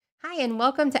Hi, and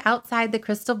welcome to Outside the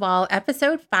Crystal Ball,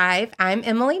 Episode 5. I'm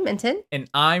Emily Minton. And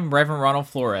I'm Reverend Ronald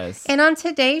Flores. And on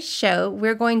today's show,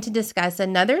 we're going to discuss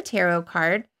another tarot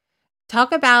card,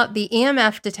 talk about the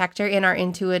EMF detector in our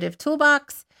intuitive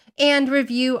toolbox, and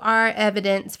review our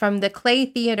evidence from the Clay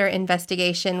Theater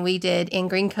investigation we did in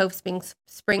Green Cove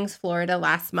Springs, Florida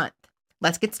last month.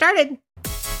 Let's get started.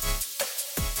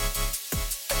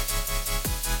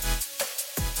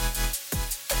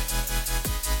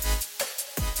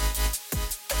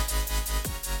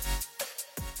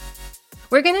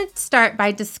 We're going to start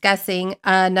by discussing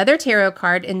another tarot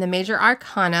card in the Major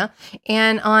Arcana.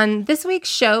 And on this week's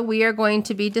show, we are going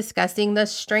to be discussing the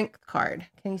Strength card.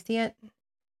 Can you see it?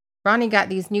 Ronnie got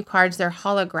these new cards. They're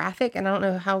holographic, and I don't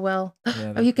know how well.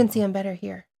 Yeah, oh, you can see them better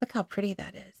here. Look how pretty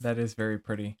that is. That is very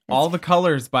pretty. All the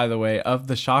colors, by the way, of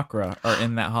the chakra are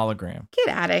in that hologram. Get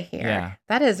out of here. Yeah.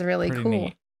 That is really cool.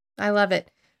 Neat. I love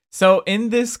it. So in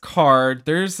this card,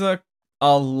 there's a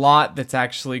lot that's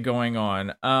actually going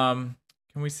on.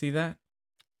 Can we see that?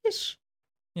 Ish.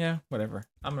 Yeah, whatever.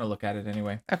 I'm going to look at it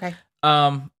anyway. Okay.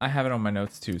 I have it on my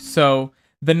notes too. So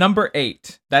the number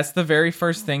 8, that's the very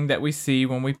first thing that we see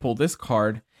when we pull this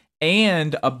card.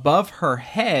 And above her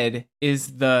head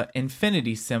is the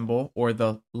infinity symbol or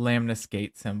the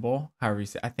lamnescape symbol. However you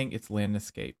say, I think it's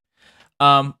lamnescape.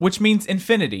 Which means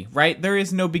infinity, right? There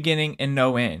is no beginning and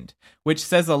no end, which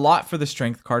says a lot for the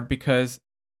strength card because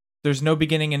there's no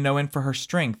beginning and no end for her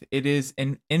strength. It is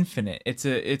an infinite.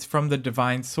 It's from the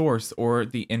divine source or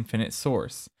the infinite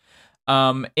source.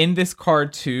 In this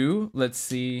card too, let's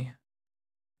see.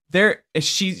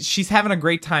 She's having a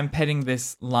great time petting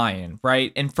this lion,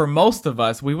 right? And for most of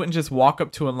us, we wouldn't just walk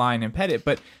up to a lion and pet it,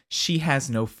 but she has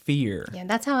no fear. Yeah,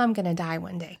 that's how I'm gonna die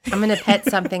one day. I'm gonna pet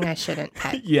something I shouldn't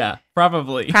pet. Yeah,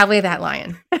 probably that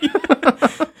lion.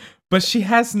 But she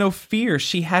has no fear.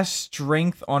 She has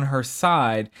strength on her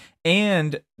side.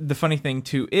 And the funny thing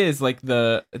too is like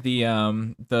the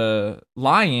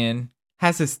lion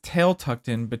has his tail tucked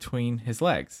in between his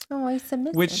legs. Oh, he's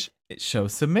submissive. Which it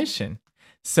shows submission.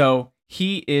 So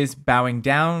he is bowing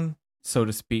down, so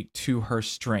to speak, to her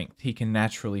strength. He can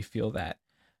naturally feel that.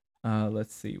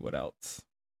 Let's see what else.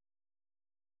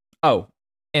 Oh,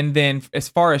 and then as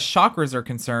far as chakras are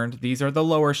concerned, these are the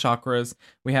lower chakras.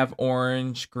 We have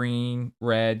orange, green,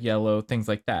 red, yellow, things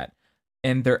like that.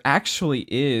 And there actually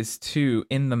is, too,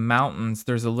 in the mountains,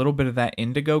 there's a little bit of that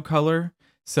indigo color.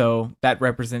 So that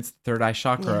represents the third eye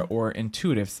chakra or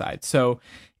intuitive side. So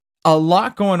a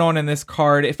lot going on in this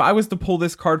card. If I was to pull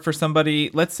this card for somebody,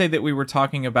 let's say that we were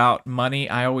talking about money.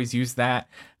 I always use that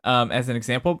as an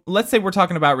example. Let's say we're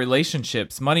talking about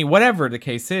relationships, money, whatever the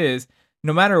case is.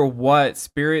 No matter what,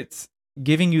 Spirit's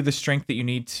giving you the strength that you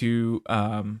need to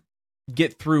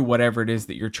get through whatever it is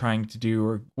that you're trying to do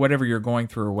or whatever you're going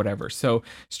through or whatever. So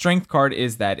strength card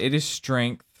is that. It is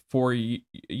strength for,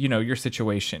 your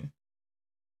situation.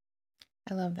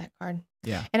 I love that card.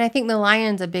 Yeah. And I think the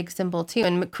lion's a big symbol too.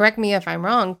 And correct me if I'm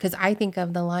wrong, because I think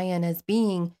of the lion as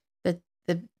being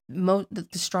the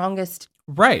strongest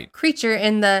creature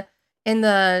in the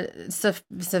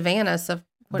savannah.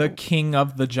 The king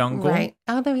of the jungle. Right.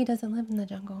 Although he doesn't live in the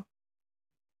jungle.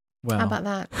 Well. How about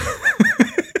that?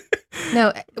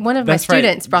 No, one of my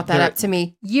students brought that up to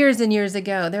me years and years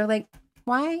ago. They're like,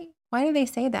 why do they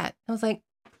say that? I was like,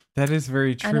 that is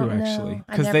very true, actually.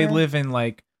 Because they live in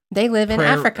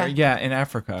Africa. Yeah, in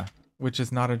Africa, which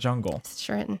is not a jungle. It's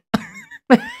written.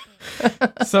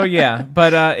 So yeah,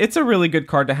 but it's a really good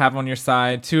card to have on your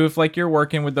side too. If like you're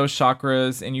working with those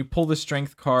chakras and you pull the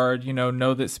strength card,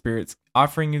 know that Spirit's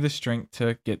offering you the strength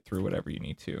to get through whatever you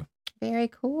need to. Very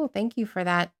cool. Thank you for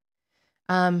that.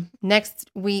 Next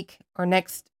week or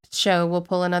next show, we'll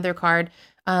pull another card.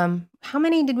 How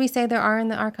many did we say there are in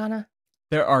the Arcana?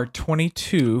 There are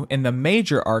 22 in the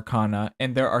Major Arcana,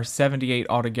 and there are 78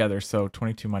 altogether. So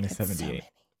 22 minus 78,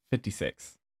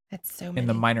 56. That's so many. In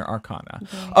the Minor Arcana.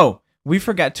 Okay. Oh, we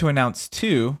forgot to announce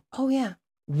too. Oh, yeah.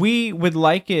 We would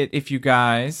like it if you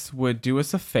guys would do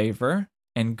us a favor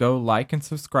and go like and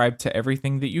subscribe to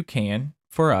everything that you can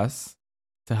for us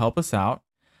to help us out.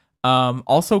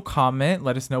 Also comment,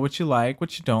 let us know what you like,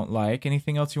 what you don't like.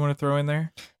 Anything else you want to throw in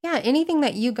there? Yeah, anything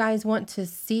that you guys want to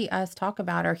see us talk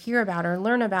about or hear about or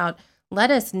learn about,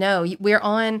 let us know. We're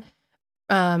on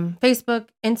Facebook,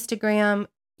 Instagram.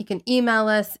 You can email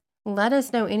us. Let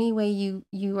us know any way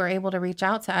you are able to reach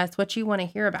out to us, what you want to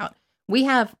hear about. We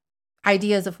have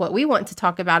ideas of what we want to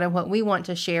talk about and what we want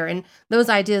to share. And those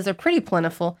ideas are pretty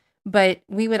plentiful, but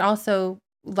we would also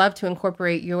love to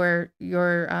incorporate your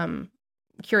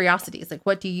curiosities. Like,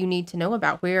 what do you need to know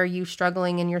about? Where are you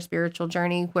struggling in your spiritual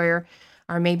journey? Where,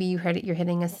 or maybe you're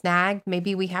hitting a snag.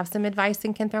 Maybe we have some advice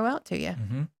and can throw out to you.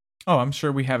 Mm-hmm. Oh, I'm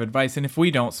sure we have advice. And if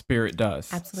we don't, Spirit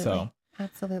does. Absolutely. So,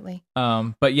 Absolutely.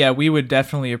 But yeah, we would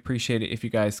definitely appreciate it if you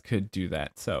guys could do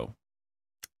that. So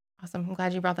Awesome. I'm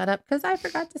glad you brought that up because I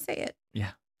forgot to say it.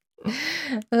 yeah.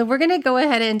 We're going to go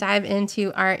ahead and dive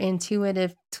into our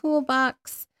intuitive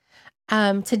toolbox.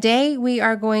 Today, we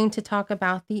are going to talk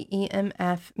about the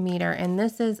EMF meter, and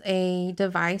this is a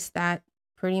device that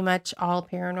pretty much all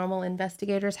paranormal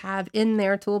investigators have in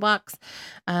their toolbox.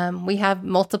 We have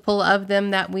multiple of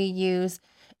them that we use.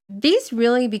 These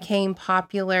really became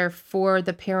popular for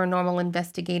the paranormal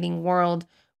investigating world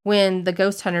when the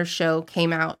Ghost Hunters show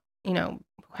came out,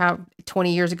 how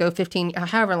 20 years ago, 15,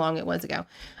 however long it was ago.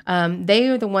 They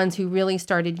are the ones who really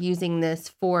started using this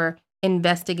for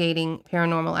investigating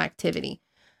paranormal activity.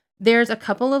 There's a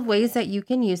couple of ways that you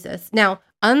can use this. Now,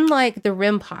 unlike the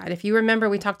REM pod, if you remember,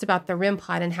 we talked about the REM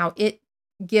pod and how it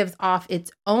gives off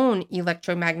its own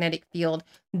electromagnetic field.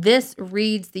 This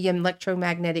reads the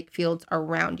electromagnetic fields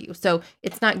around you. So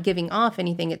it's not giving off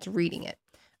anything, it's reading it.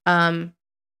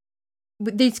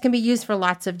 These can be used for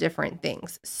lots of different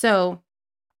things. So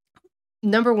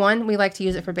number one, we like to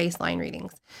use it for baseline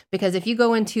readings because if you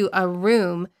go into a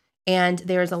room and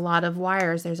there's a lot of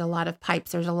wires, there's a lot of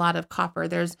pipes, there's a lot of copper,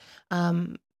 there's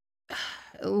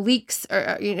leaks,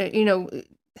 or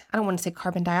I don't want to say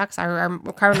carbon dioxide or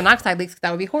carbon monoxide leaks. That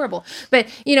would be horrible. But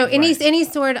any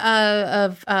sort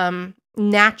of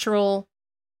natural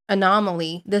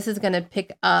anomaly, this is going to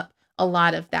pick up a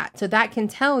lot of that. So that can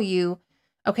tell you,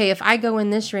 okay, if I go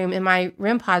in this room and my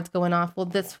REM pod's going off, well,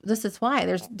 this is why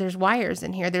there's wires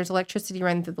in here. There's electricity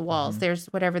running through the walls. Mm-hmm. There's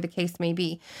whatever the case may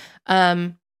be.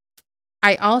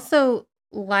 I also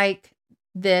like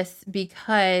this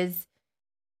because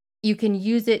you can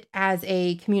use it as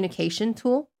a communication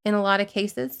tool in a lot of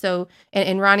cases. So,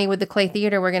 and Ronnie, with the Clay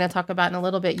Theater, we're going to talk about in a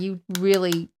little bit, you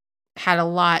really had a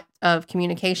lot of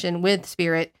communication with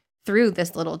Spirit through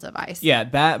this little device. Yeah,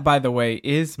 that, by the way,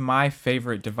 is my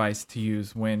favorite device to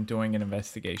use when doing an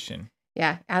investigation.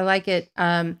 Yeah, I like it.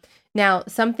 Now,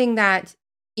 something that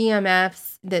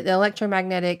EMFs, the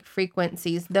electromagnetic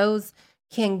frequencies, those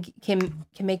can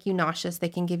make you nauseous. They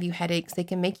can give you headaches. They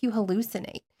can make you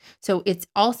hallucinate. So it's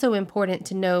also important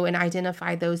to know and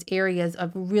identify those areas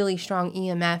of really strong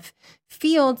EMF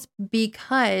fields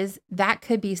because that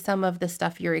could be some of the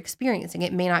stuff you're experiencing.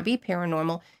 It may not be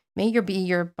paranormal. It may be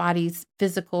your body's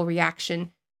physical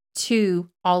reaction to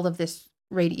all of this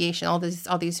radiation, all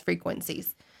these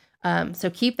frequencies. So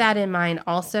keep that in mind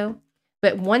also.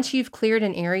 But once you've cleared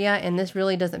an area and this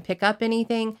really doesn't pick up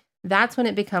anything, that's when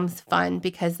it becomes fun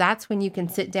because that's when you can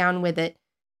sit down with it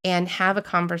and have a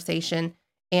conversation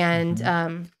and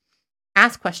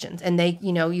ask questions. And they,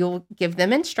 you'll give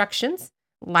them instructions,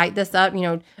 light this up.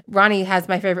 Ronnie has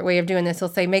my favorite way of doing this. He'll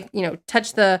say,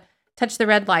 touch the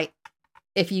red light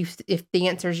if the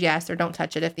answer is yes, or don't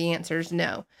touch it if the answer is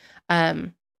no.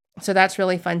 So that's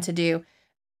really fun to do.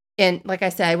 And like I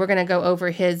said, we're going to go over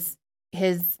his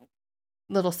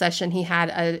little session he had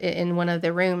in one of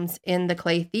the rooms in the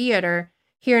Clay Theater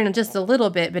here in just a little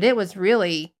bit, but it was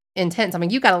really intense. I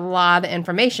mean, you got a lot of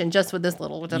information just with this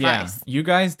little device. Yeah, you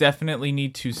guys definitely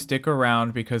need to stick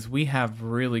around because we have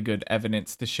really good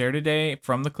evidence to share today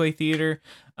from the Clay Theater.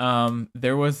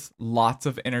 There was lots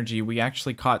of energy. We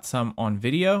actually caught some on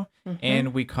video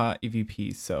and we caught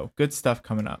EVPs. So good stuff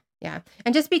coming up. Yeah.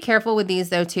 And just be careful with these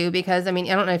though, too, because I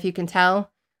don't know if you can tell,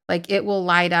 like it will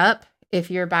light up. If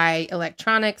you're by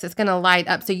electronics, it's going to light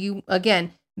up. So you,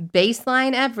 again,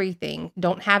 baseline everything.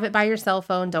 Don't have it by your cell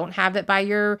phone. Don't have it by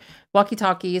your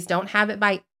walkie-talkies. Don't have it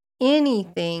by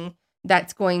anything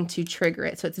that's going to trigger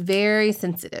it. So it's very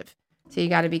sensitive. So you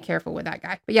got to be careful with that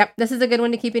guy. But yep, this is a good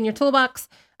one to keep in your toolbox.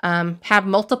 Have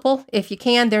multiple if you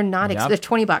can. They're not they're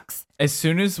 $20. As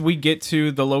soon as we get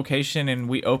to the location and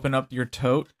we open up your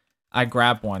tote, I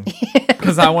grab one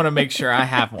because I want to make sure I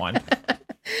have one.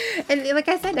 And like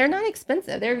I said, they're not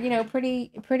expensive. They're,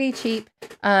 pretty cheap.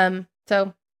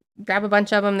 So grab a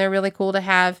bunch of them. They're really cool to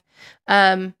have.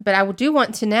 But I do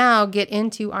want to now get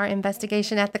into our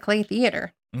investigation at the Clay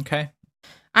Theater. Okay.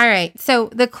 All right. So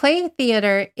the Clay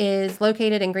Theater is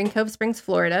located in Green Cove Springs,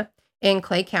 Florida, in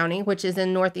Clay County, which is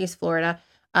in Northeast Florida,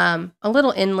 a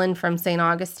little inland from St.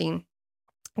 Augustine.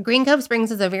 Green Cove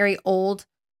Springs is a very old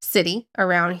city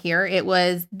around here. It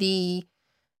was the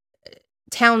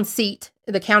town seat,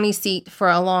 the county seat for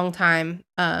a long time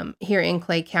here in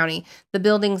Clay County. The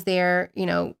buildings there,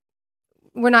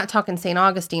 we're not talking St.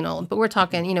 Augustine old, but we're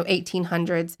talking,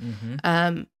 1800s.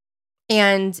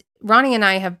 And Ronnie and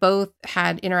I have both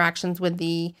had interactions with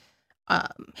the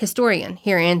historian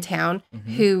here in town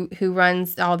Mm-hmm. who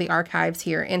runs all the archives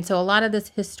here. And so a lot of this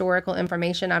historical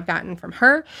information I've gotten from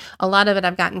her. A lot of it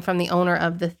I've gotten from the owner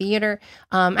of the theater.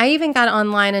 I even got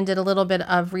online and did a little bit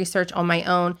of research on my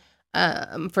own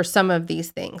for some of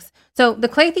these things. So the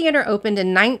Clay Theater opened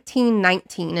in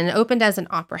 1919 and it opened as an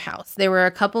opera house. There were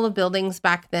a couple of buildings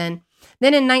back then.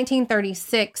 Then in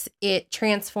 1936, it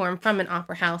transformed from an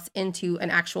opera house into an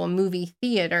actual movie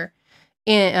theater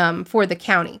for the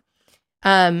county.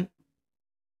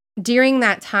 During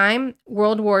that time,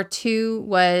 World War II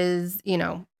was,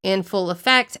 in full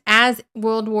effect. As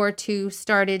World War II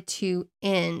started to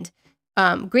end,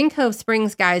 Green Cove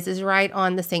Springs, guys, is right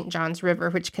on the St. Johns River,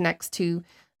 which connects to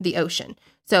the ocean.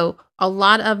 So a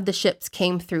lot of the ships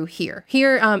came through here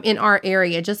in our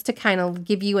area, just to kind of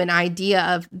give you an idea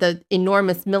of the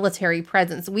enormous military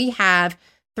presence. We have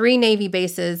 3 Navy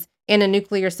bases and a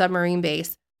nuclear submarine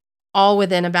base, all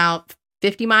within about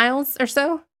 50 miles or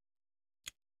so.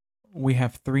 We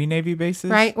have 3 Navy bases,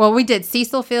 Right. Well, we did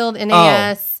Cecil Field,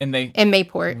 NAS, and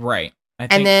Mayport. Right.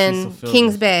 And then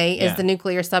Kings Bay is the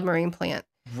nuclear submarine plant.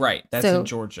 Right. That's in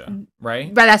Georgia, right?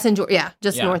 Right. That's in Georgia. Yeah,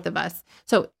 just north of us.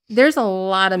 So there's a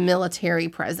lot of military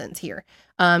presence here.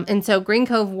 And so Green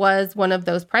Cove was one of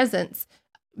those presence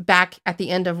back at the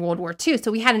end of World War II.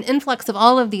 So we had an influx of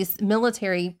all of these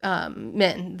military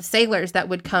men, the sailors that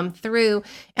would come through.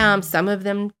 Some of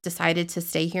them decided to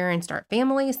stay here and start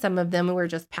families. Some of them were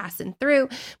just passing through.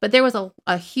 But there was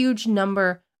a huge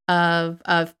number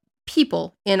of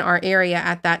people in our area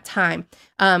at that time.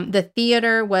 The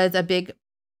theater was a big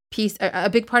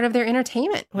part of their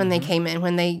entertainment when they came in,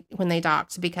 when they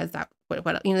docked, because that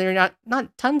there are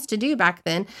not tons to do back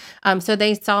then. So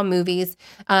they saw movies.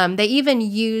 They even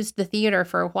used the theater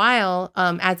for a while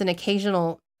as an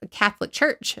occasional Catholic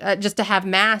church, just to have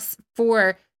mass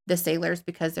for the sailors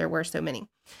because there were so many.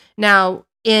 Now,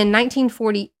 in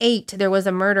 1948, there was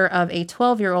a murder of a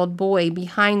 12-year-old boy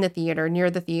behind the theater,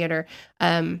 near the theater.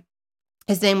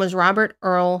 His name was Robert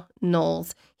Earl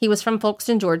Knowles. He was from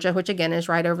Folkston, Georgia, which again is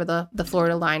right over the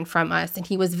Florida line from us. And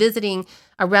he was visiting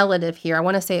a relative here. I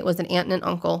want to say it was an aunt and an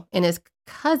uncle. And his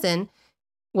cousin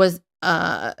was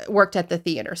worked at the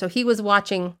theater. So he was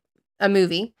watching a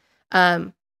movie.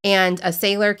 And a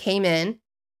sailor came in,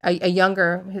 a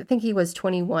younger, I think he was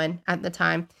 21 at the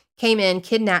time, came in,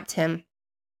 kidnapped him,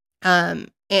 and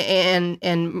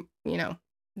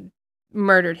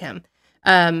murdered him.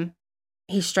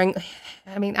 He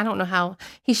I don't know how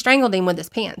he strangled him with his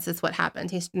pants is what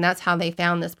happened. And that's how they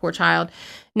found this poor child.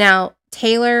 Now,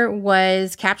 Taylor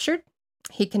was captured.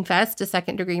 He confessed to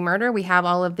second-degree murder. We have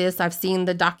all of this. I've seen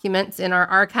the documents in our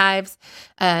archives.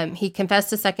 He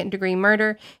confessed to second-degree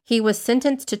murder. He was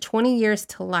sentenced to 20 years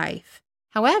to life.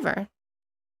 However,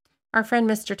 our friend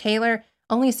Mr. Taylor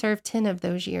only served 10 of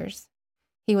those years.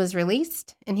 He was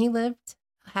released, and he lived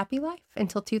a happy life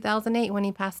until 2008 when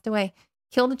he passed away.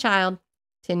 Killed a child.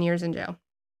 10 years in jail.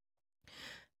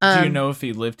 Do you know if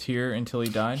he lived here until he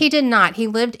died? He did not. He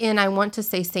lived in, I want to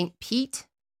say, St. Pete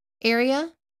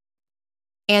area.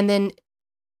 And then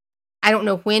I don't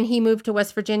know when he moved to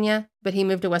West Virginia, but he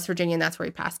moved to West Virginia and that's where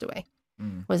he passed away,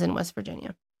 was in West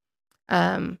Virginia.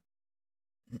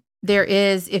 There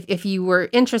is, if you were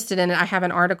interested in it, I have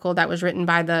an article that was written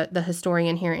by the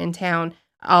historian here in town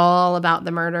all about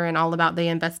the murder and all about the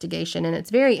investigation. And it's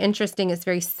very interesting. It's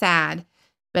very sad.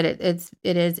 But it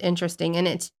is interesting, and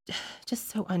it's just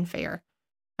so unfair.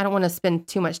 I don't want to spend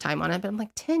too much time on it, but I'm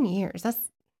like 10 years. That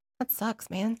sucks,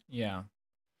 man. Yeah.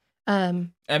 I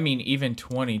mean, even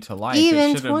 20 to life.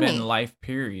 Even it should 20. have been life.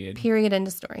 Period. Period. End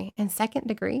of story. And second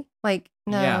degree, like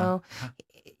no. Yeah.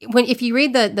 If you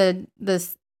read the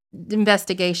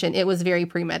investigation, it was very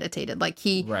premeditated. Like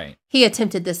he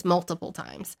attempted this multiple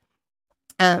times.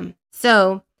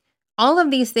 So all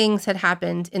of these things had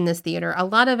happened in this theater. A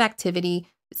lot of activity.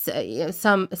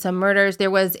 Some murders. There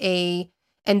was and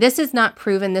this is not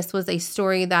proven. This was a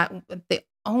story that the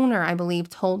owner, I believe,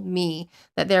 told me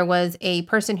that there was a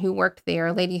person who worked there,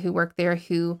 a lady who worked there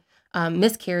who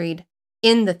miscarried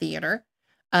in the theater.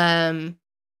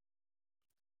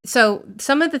 So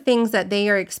some of the things that they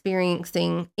are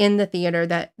experiencing in the theater,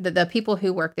 that the people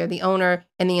who work there, the owner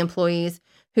and the employees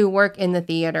who work in the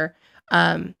theater,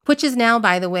 which is now,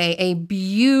 by the way, a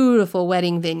beautiful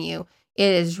wedding venue.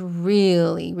 It is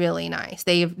really, really nice.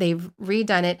 They've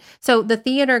redone it. So the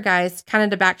theater, guys, kind of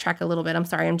to backtrack a little bit. I'm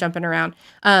sorry, I'm jumping around.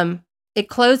 It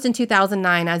closed in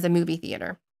 2009 as a movie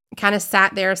theater. It kind of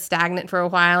sat there stagnant for a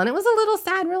while, and it was a little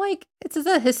sad. We're like, this is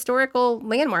a historical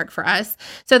landmark for us.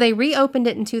 So they reopened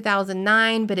it in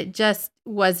 2009, but it just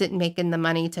wasn't making the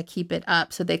money to keep it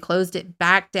up. So they closed it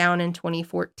back down in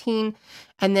 2014.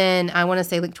 And then I want to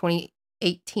say like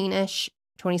 2018-ish,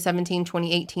 2017,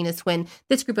 2018 is when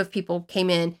this group of people came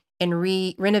in and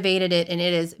renovated it, and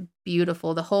it is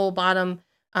beautiful. The whole bottom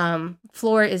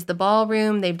floor is the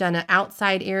ballroom. They've done an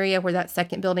outside area where that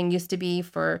second building used to be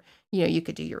for, you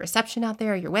could do your reception out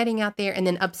there, your wedding out there. And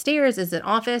then upstairs is an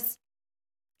office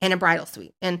and a bridal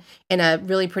suite and a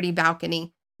really pretty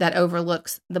balcony that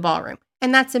overlooks the ballroom.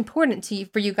 And that's important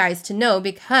for you guys to know,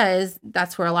 because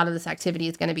that's where a lot of this activity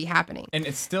is going to be happening. And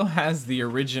it still has the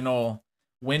original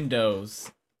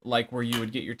windows, like where you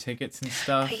would get your tickets and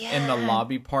stuff in the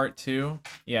lobby part too.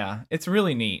 Yeah, it's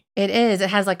really neat. It is. It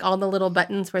has like all the little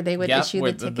buttons where they would issue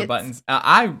the tickets. The buttons.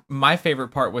 My favorite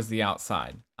part was the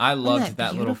outside. I loved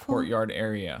that little courtyard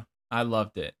area. I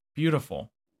loved it.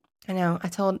 Beautiful. I know. I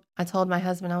told my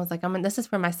husband, I was like, this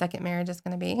is where my second marriage is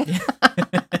going to be.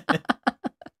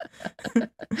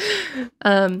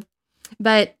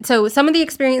 But so some of the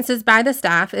experiences by the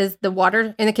staff is the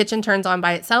water in the kitchen turns on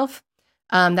by itself.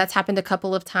 That's happened a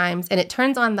couple of times, and it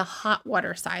turns on the hot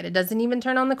water side. It doesn't even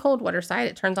turn on the cold water side.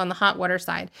 It turns on the hot water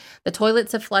side. The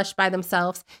toilets have flushed by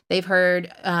themselves. They've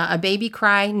heard a baby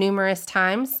cry numerous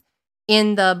times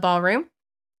in the ballroom.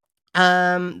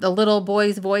 The little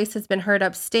boy's voice has been heard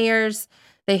upstairs.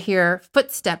 They hear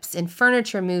footsteps and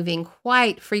furniture moving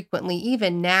quite frequently,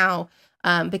 even now.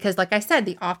 Because like I said,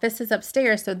 the office is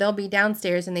upstairs, so they'll be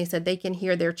downstairs, and they said they can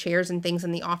hear their chairs and things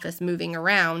in the office moving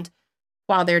around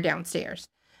while they're downstairs.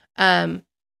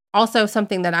 Also,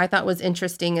 something that I thought was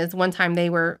interesting is one time they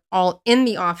were all in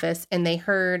the office and they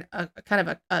heard a kind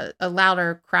of a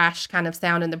louder crash kind of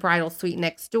sound in the bridal suite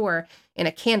next door, and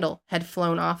a candle had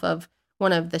flown off of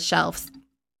one of the shelves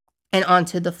and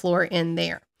onto the floor in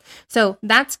there. So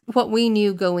that's what we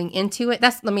knew going into it.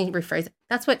 Let me rephrase it.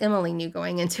 That's what Emily knew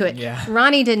going into it. Yeah.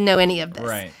 Ronnie didn't know any of this.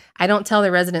 Right. I don't tell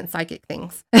the resident psychic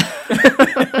things.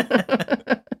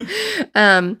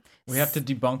 We have to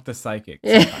debunk the psychic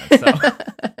sometimes.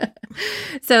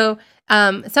 So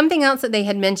something else that they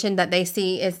had mentioned that they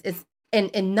see is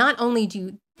and not only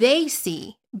do they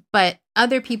see, but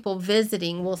other people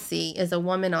visiting will see, is a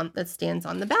woman that stands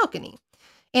on the balcony.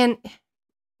 And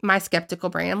my skeptical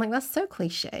brain, I'm like, that's so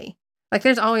cliche. Like,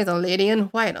 there's always a lady in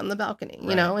white on the balcony,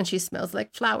 you know, and she smells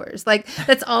like flowers. Like,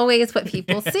 that's always what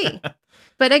people see.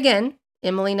 But again,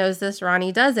 Emily knows this,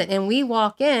 Ronnie doesn't. And we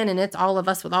walk in, and it's all of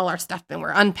us with all our stuff, and we're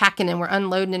unpacking and we're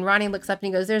unloading. And Ronnie looks up and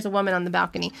he goes, there's a woman on the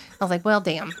balcony. I was like, well,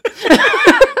 damn.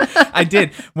 I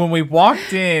did. When we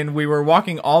walked in, we were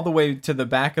walking all the way to the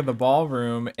back of the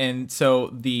ballroom. And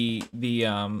so the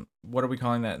what are we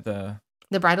calling that?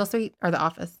 The bridal suite or the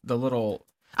office? The little...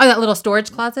 Oh, that little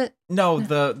storage closet? No,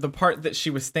 the part that she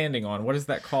was standing on. What is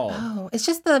that called? Oh, it's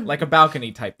just the... Like a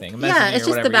balcony type thing. Yeah, it's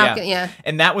just the balcony, yeah.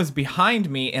 And that was behind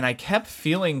me, and I kept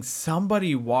feeling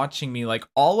somebody watching me. Like,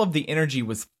 all of the energy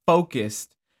was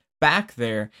focused back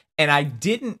there, and I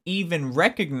didn't even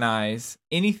recognize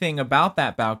anything about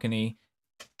that balcony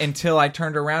until I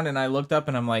turned around and I looked up,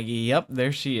 and I'm like, yep,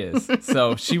 there she is.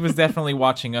 So she was definitely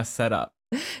watching us set up.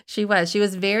 She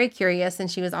was very curious,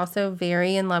 and she was also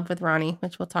very in love with Ronnie,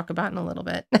 which we'll talk about in a little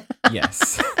bit.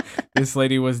 Yes. This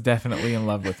lady was definitely in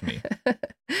love with me.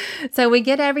 So we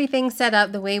get everything set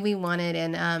up the way we wanted,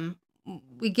 and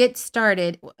we get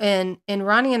started, and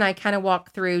Ronnie and I kind of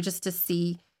walk through just to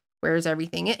see where's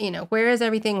everything, where is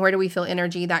everything, where do we feel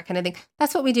energy, that kind of thing.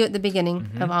 That's what we do at the beginning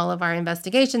of all of our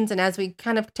investigations. And as we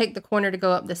kind of take the corner to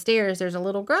go up the stairs, there's a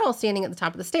little girl standing at the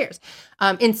top of the stairs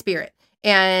in spirit.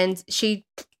 And she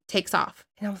takes off.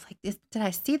 And I was like, did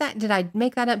I see that? Did I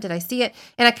make that up? Did I see it?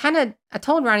 And I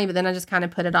told Ronnie, but then I just kind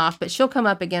of put it off. But she'll come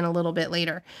up again a little bit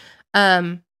later.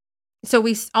 So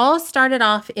we all started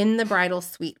off in the bridal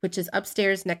suite, which is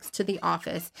upstairs next to the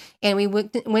office. And we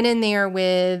went in there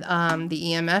with the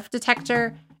EMF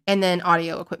detector and then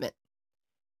audio equipment.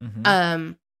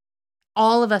 Mm-hmm.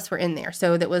 All of us were in there.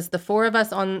 So that was the 4 of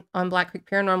us on Black Creek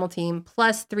Paranormal team,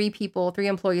 plus 3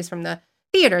 employees from the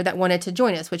theater that wanted to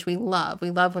join us, which we love.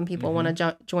 We love when people want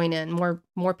to join in.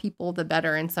 More people, the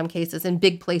better in some cases, in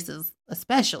big places,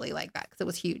 especially like that, because it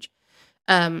was huge.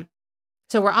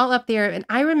 So we're all up there, and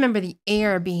I remember the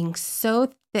air being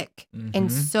so thick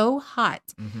and so hot.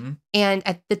 Mm-hmm. And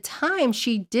at the time,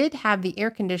 she did have the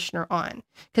air conditioner on,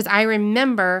 because I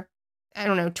remember,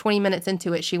 20 minutes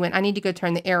into it, she went, I need to go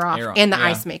turn the air off and the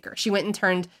ice maker. She went and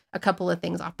turned a couple of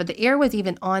things off, but the air was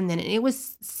even on then, and it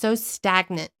was so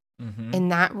stagnant. Mm-hmm. In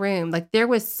that room, like there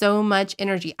was so much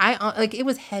energy. It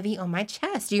was heavy on my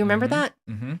chest. Do you remember that?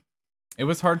 Mm-hmm. It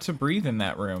was hard to breathe in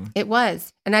that room. It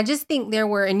was, and I just think there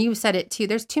were, and you said it too.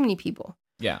 There's too many people.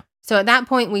 Yeah. So at that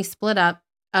point, we split up.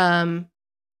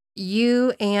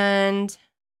 You and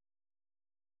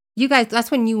you guys. That's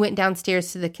when you went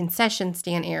downstairs to the concession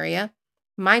stand area.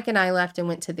 Mike and I left and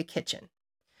went to the kitchen.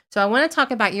 So I want to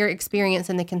talk about your experience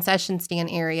in the concession stand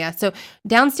area. So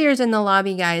downstairs in the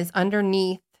lobby, guys,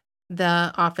 underneath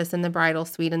the office and the bridal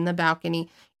suite and the balcony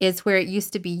is where it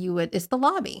used to be. It's the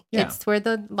lobby. Yeah. It's where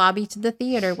the lobby to the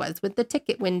theater was with the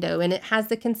ticket window. And it has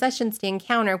the concession stand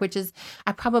counter, which is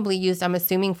I probably used, I'm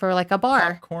assuming, for like a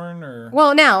bar. Popcorn or?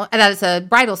 Well, now that is a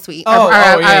bridal suite or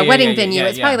yeah, a wedding yeah, venue. yeah,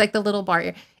 It's probably like the little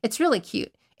bar. It's really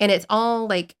cute. And it's all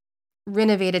like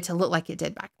renovated to look like it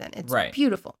did back then. It's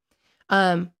beautiful.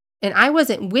 And I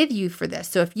wasn't with you for this.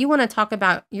 So if you want to talk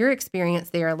about your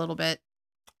experience there a little bit.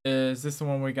 Is this the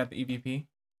one where we got the EVP?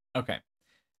 Okay.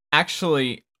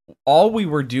 Actually, all we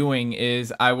were doing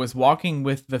is I was walking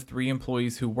with the 3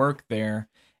 employees who work there,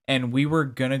 and we were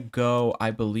going to go,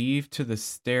 I believe, to the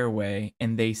stairway.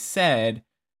 And they said,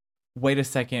 wait a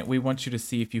second, we want you to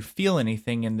see if you feel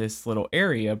anything in this little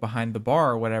area behind the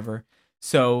bar or whatever.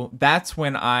 So that's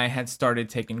when I had started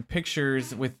taking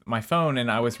pictures with my phone, and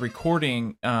I was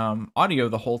recording audio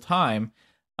the whole time.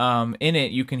 In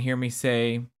it, you can hear me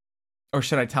say, or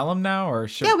should I tell them now? Or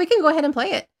should... Yeah, we can go ahead and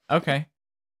play it. Okay.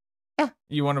 Yeah.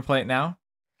 You want to play it now?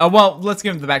 Oh, well, let's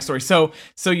give them the backstory.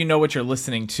 So you know what you're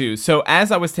listening to. So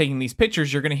as I was taking these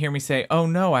pictures, you're going to hear me say, oh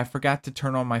no, I forgot to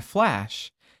turn on my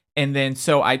flash. And then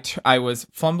so I was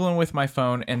fumbling with my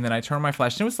phone, and then I turned on my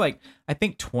flash. And it was like, I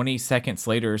think 20 seconds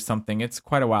later or something. It's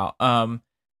quite a while.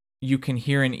 You can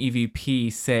hear an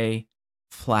EVP say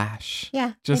flash.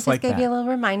 Yeah. Just like that. Gave you a little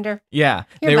reminder. Yeah.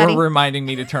 They were reminding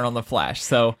me to turn on the flash.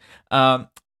 So a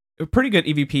pretty good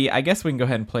EVP. I guess we can go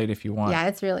ahead and play it if you want. Yeah,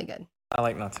 it's really good. I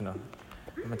like not to know.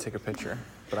 I'm going to take a picture.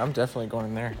 But I'm definitely going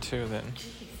in there too then.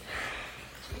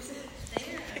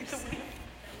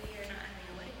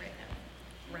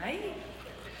 Right?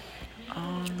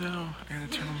 Oh no, I gotta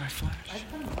turn on my flash.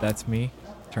 That's me.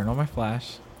 Turn on my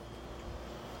flash.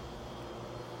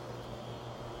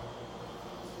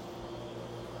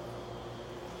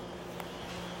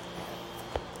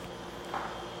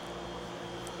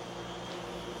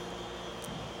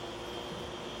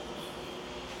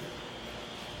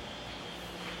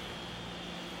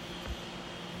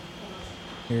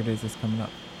 Here it is, it's coming up.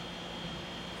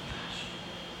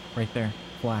 Right there.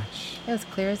 Flash. It was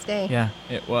clear as day. Yeah,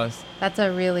 it was. That's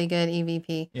a really good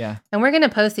EVP. Yeah. And we're going to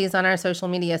post these on our social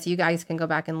media so you guys can go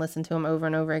back and listen to them over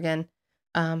and over again.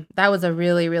 That was a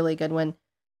really, really good one.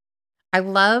 I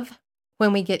love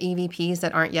when we get EVPs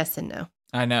that aren't yes and no.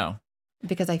 I know.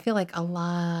 Because I feel like a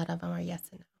lot of them are yes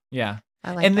and no. Yeah.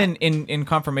 I like and that. then in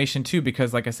confirmation too,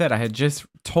 because like I said, I had just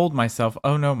told myself,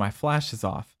 oh no, my flash is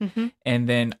off. Mm-hmm. And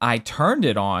then I turned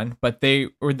it on, but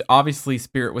obviously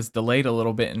Spirit was delayed a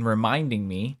little bit in reminding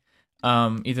me.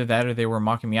 Either that or they were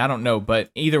mocking me. I don't know. But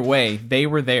either way, they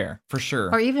were there for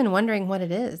sure. Or even wondering what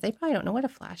it is. They probably don't know what a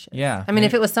flash is. Yeah. I mean,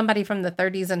 if it was somebody from the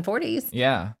 30s and 40s.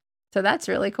 Yeah. So that's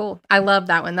really cool. I love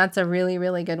that one. That's a really,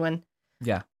 really good one.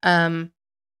 Yeah.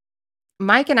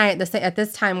 Mike and I at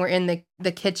this time were in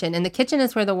the kitchen, and the kitchen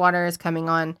is where the water is coming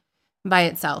on by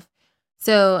itself.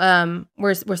 So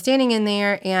we're standing in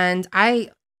there, and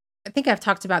I think I've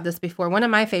talked about this before. One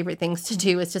of my favorite things to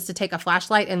do is just to take a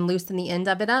flashlight and loosen the end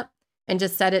of it up and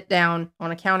just set it down on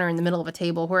a counter in the middle of a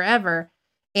table, wherever,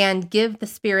 and give the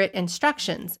Spirit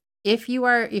instructions. If you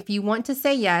want to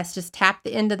say yes, just tap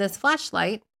the end of this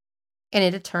flashlight and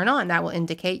it'll turn on. That will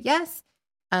indicate yes.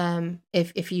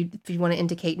 If you want to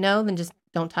indicate no, then just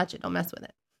don't touch it. Don't mess with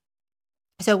it.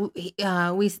 So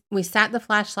we sat the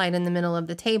flashlight in the middle of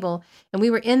the table, and we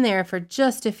were in there for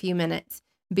just a few minutes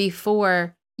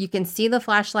before you can see the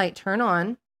flashlight turn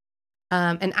on.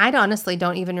 And I honestly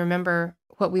don't even remember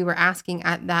what we were asking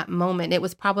at that moment. It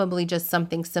was probably just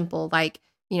something simple like,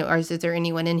 or is there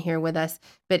anyone in here with us?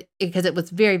 But because it was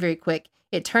very, very quick,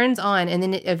 it turns on, and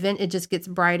then it just gets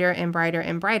brighter and brighter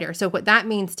and brighter. So what that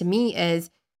means to me is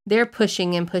they're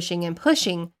pushing and pushing and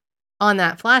pushing on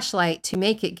that flashlight to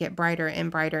make it get brighter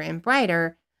and brighter and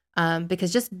brighter,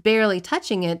 because just barely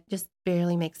touching it just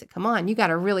barely makes it come on. You got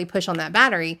to really push on that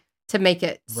battery to make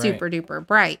it super duper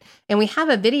bright. And we have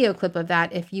a video clip of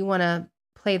that if you want to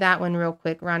play that one real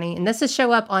quick, Ronnie. And this will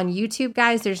show up on YouTube,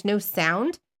 guys. There's no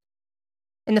sound.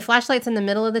 And the flashlight's in the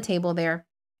middle of the table there.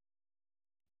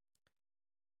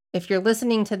 If you're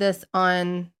listening to this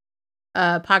on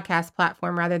a podcast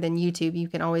platform rather than YouTube, you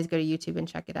can always go to YouTube and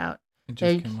check it out. It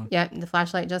just came on. Yeah, the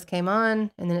flashlight just came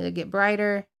on, and then it'll get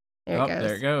brighter. There it goes.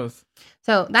 There it goes.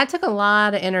 So that took a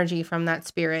lot of energy from that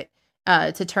Spirit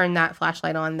to turn that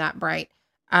flashlight on that bright.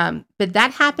 But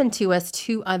that happened to us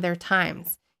 2 other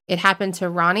times. It happened to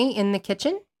Ronnie in the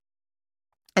kitchen,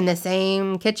 and the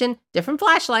same kitchen, different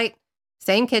flashlight,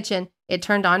 same kitchen. It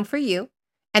turned on for you.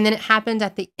 And then it happened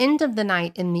at the end of the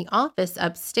night in the office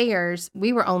upstairs.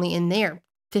 We were only in there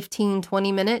 15,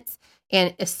 20 minutes.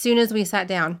 And as soon as we sat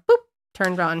down, boop,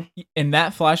 turned on. And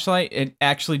that flashlight, it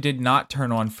actually did not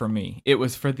turn on for me. It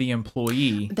was for the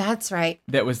employee. That's right.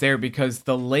 That was there, because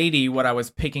the lady, what I was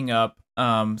picking up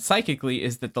psychically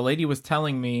is that the lady was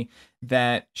telling me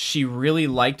that she really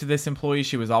liked this employee.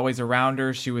 She was always around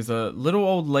her. She was a little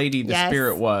old lady, the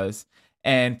spirit was.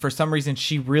 And for some reason,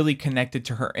 she really connected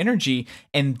to her energy.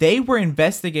 And they were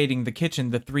investigating the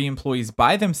kitchen, the 3 employees,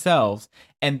 by themselves.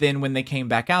 And then when they came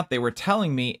back out, they were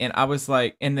telling me, and I was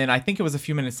like, and then I think it was a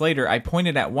few minutes later, I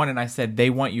pointed at one and I said,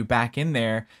 they want you back in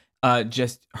there.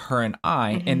 Just her and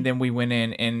I. Mm-hmm. And then we went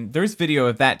in, and there's video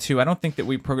of that too. I don't think that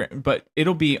we programmed, but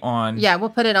it'll be on. Yeah, we'll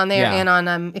put it on there. And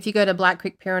on, if you go to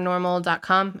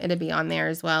blackcreekparanormal.com, it'll be on there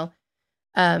as well.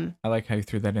 I like how you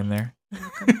threw that in there.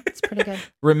 It's pretty good.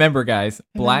 Remember, guys,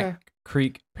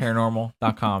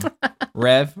 blackcreekparanormal.com,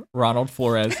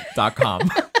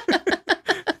 RevRonaldFlores.com.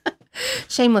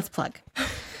 Shameless plug.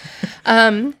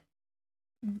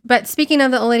 But speaking of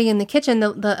the old lady in the kitchen,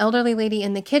 the elderly lady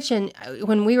in the kitchen,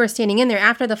 when we were standing in there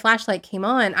after the flashlight came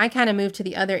on, I kind of moved to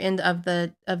the other end of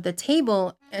the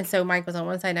table. And so Mike was on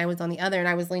one side and I was on the other, and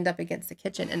I was leaned up against the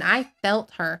kitchen, and I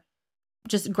felt her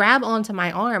just grab onto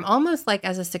my arm, almost like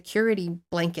as a security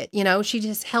blanket. You know, she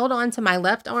just held on to my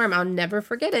left arm. I'll never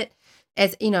forget it,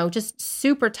 as, you know, just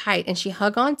super tight. And she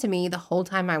hugged on to me the whole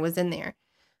time I was in there.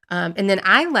 And then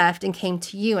I left and came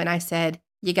to you, and I said,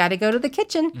 you got to go to the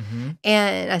kitchen. Mm-hmm.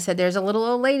 And I said, there's a little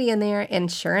old lady in there.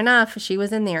 And sure enough, she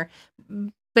was in there.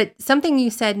 But something you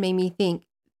said made me think,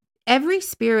 every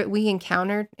spirit we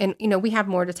encountered, and, you know, we have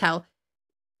more to tell,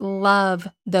 love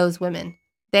those women.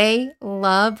 They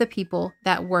love the people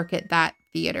that work at that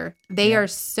theater. They are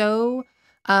so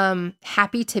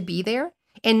happy to be there.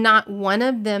 And not one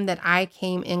of them that I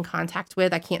came in contact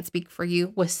with, I can't speak for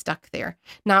you, was stuck there.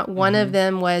 Not one of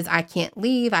them was, I can't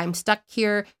leave, I'm stuck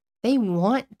here. They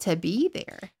want to be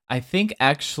there. I think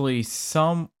actually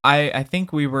I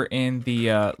think we were in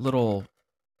the little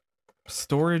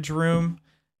storage room,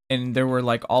 and there were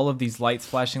like all of these lights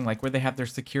flashing, like where they have their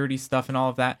security stuff and all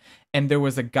of that. And there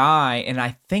was a guy, and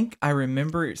I think I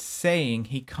remember saying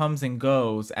he comes and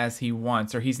goes as he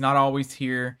wants, or he's not always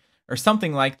here, or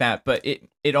something like that. But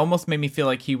it almost made me feel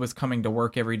like he was coming to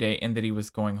work every day and that he was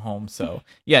going home. So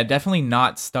yeah, definitely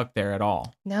not stuck there at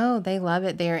all. No, they love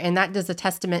it there. And that does a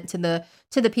testament to the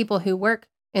people who work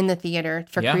in the theater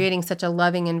for creating such a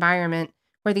loving environment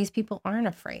where these people aren't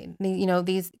afraid. You know,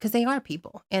 because they are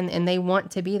people, and they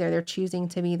want to be there. They're choosing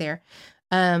to be there.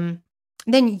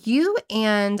 Then you,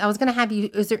 and I was going to have you,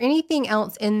 is there anything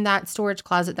else in that storage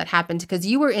closet that happened? Because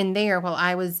you were in there while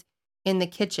I was in the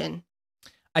kitchen.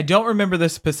 I don't remember the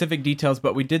specific details,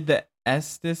 but we did the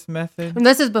Estes method. And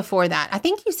this is before that. I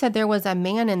think you said there was a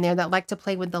man in there that liked to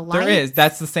play with the lights. There is.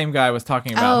 That's the same guy I was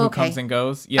talking about, who comes and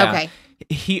goes. Yeah. Okay.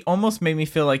 He almost made me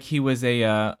feel like he was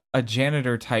a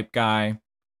janitor type guy.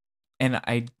 And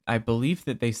I believe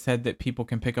that they said that people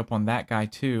can pick up on that guy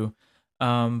too.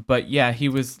 But yeah, he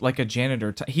was like a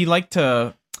janitor. He liked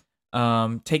to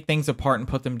take things apart and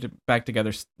put them back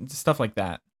together, stuff like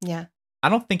that. Yeah. I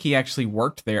don't think he actually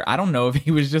worked there. I don't know if he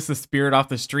was just a spirit off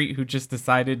the street who just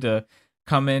decided to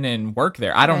come in and work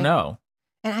there. I don't know.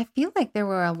 And I feel like there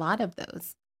were a lot of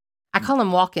those. I call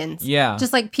them walk-ins. Yeah.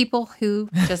 Just like people who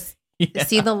just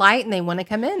see the light and they want to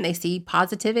come in. They see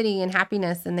positivity and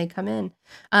happiness and they come in.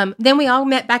 Then we all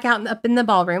met back out up in the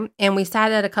ballroom, and we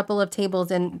sat at a couple of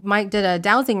tables, and Mike did a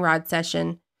dowsing rod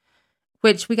session,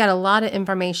 which we got a lot of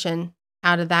information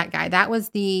out of that guy. That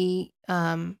was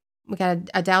we got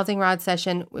a dowsing rod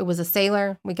session. It was a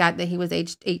sailor. We got that he was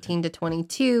aged 18 to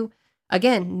 22.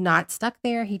 Again, not stuck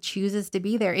there. He chooses to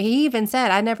be there. He even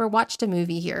said, I never watched a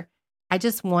movie here. I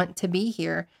just want to be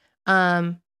here.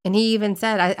 And he even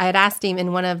said, I had asked him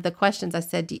in one of the questions, I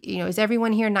said, is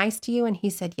everyone here nice to you? And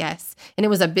he said, yes. And it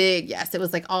was a big yes. It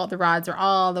was like all the rods are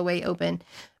all the way open.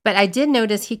 But I did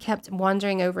notice he kept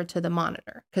wandering over to the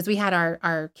monitor, because we had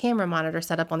our camera monitor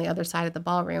set up on the other side of the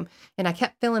ballroom, and I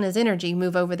kept feeling his energy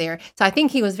move over there. So I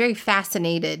think he was very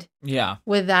fascinated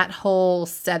with that whole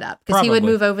setup, because he would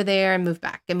move over there and move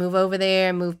back and move over there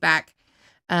and move back.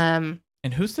 And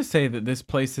who's to say that this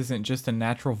place isn't just a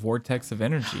natural vortex of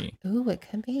energy? Ooh, it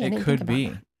could be. It could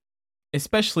be.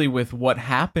 Especially with what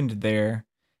happened there,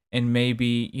 and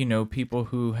maybe, people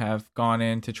who have gone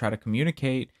in to try to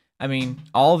communicate. I mean,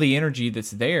 all the energy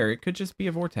that's there, it could just be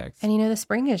a vortex. And the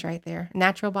spring is right there.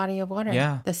 Natural body of water.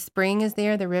 Yeah. The spring is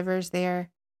there. The river's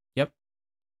there. Yep.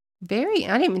 I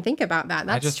didn't even think about that.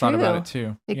 That's I just true. thought about it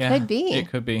too. It could be. It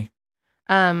could be.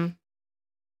 So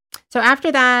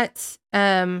after that,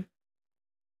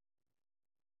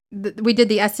 we did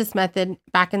the Estes method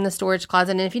back in the storage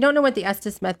closet. And if you don't know what the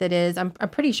Estes method is, I'm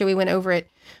pretty sure we went over it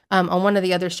on one of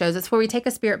the other shows. It's where we take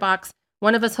a spirit box.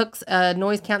 One of us hooks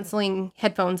noise canceling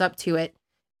headphones up to it,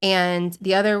 and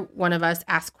the other one of us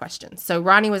asks questions. So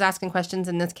Ronnie was asking questions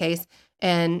in this case,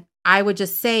 and I would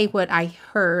just say what I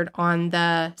heard on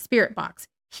the spirit box.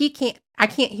 I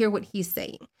can't hear what he's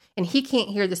saying, and he can't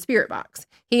hear the spirit box.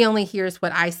 He only hears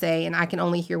what I say, and I can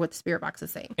only hear what the spirit box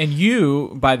is saying. And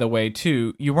you, by the way,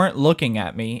 too, you weren't looking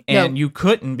at me, and you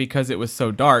couldn't because it was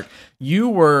so dark. You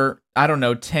were, I don't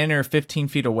know, 10 or 15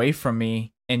 feet away from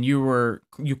me, and you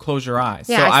close your eyes.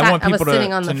 Yeah, so I want people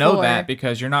to know floor. that,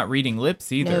 because you're not reading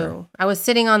lips either. No, I was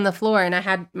sitting on the floor, and I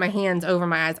had my hands over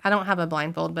my eyes. I don't have a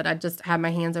blindfold, but I just had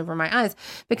my hands over my eyes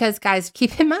because, guys,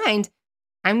 keep in mind,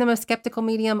 I'm the most skeptical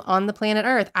medium on the planet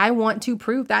Earth. I want to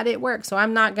prove that it works. So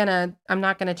I'm not gonna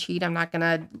cheat. I'm not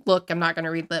gonna look. I'm not gonna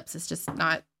read lips. It's just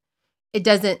not.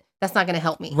 That's not gonna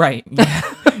help me. Right.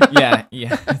 Yeah.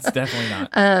 yeah. It's definitely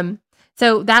not.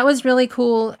 So that was really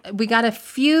cool. We got a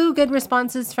few good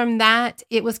responses from that.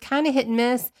 It was kind of hit and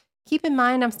miss. Keep in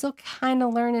mind, I'm still kind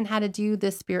of learning how to do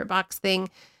this spirit box thing.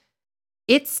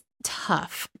 It's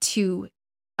tough to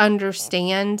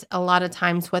understand a lot of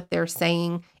times what they're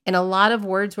saying, and a lot of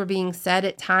words were being said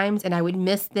at times, and I would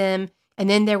miss them, and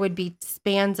then there would be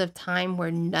spans of time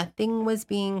where nothing was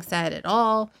being said at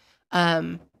all.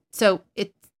 So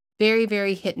it's very,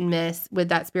 very hit and miss with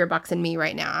that spirit box in me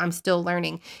right now. I'm still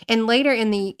learning. And later in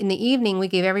the evening, we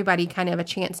gave everybody kind of a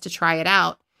chance to try it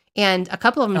out. And a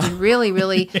couple of them did really,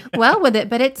 really well with it,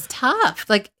 but it's tough.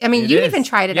 Like, I mean, you even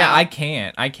tried it out. Yeah,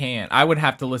 I can't. I would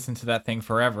have to listen to that thing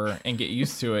forever and get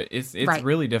used to it. It's Right.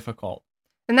 really difficult.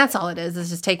 And that's all it is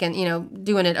just taking,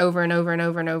 doing it over and over and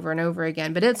over and over and over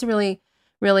again. But it's really,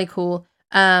 really cool.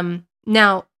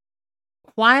 Now,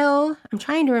 while I'm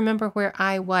trying to remember where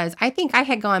I was, I think I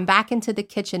had gone back into the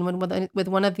kitchen with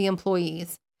one of the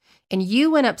employees, and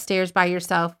you went upstairs by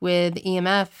yourself with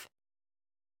EMF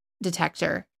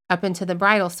detector up into the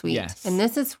bridal suite. Yes. And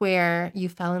this is where you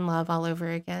fell in love all over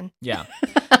again. Yeah.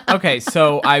 Okay,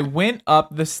 so I went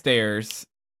up the stairs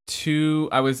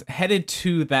I was headed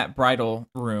to that bridal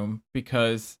room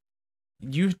because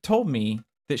you told me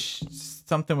that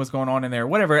something was going on in there.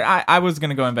 Whatever. I was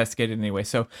going to go investigate it anyway.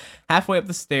 So halfway up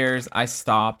the stairs, I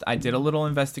stopped. I did a little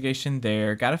investigation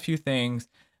there, got a few things.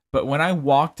 But when I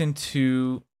walked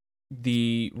into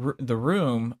the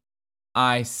room,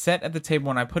 I sat at the table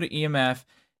and I put an EMF,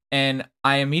 and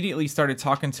I immediately started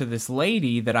talking to this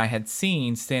lady that I had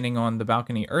seen standing on the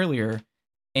balcony earlier,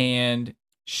 and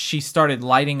she started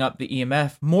lighting up the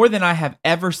EMF more than I have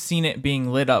ever seen it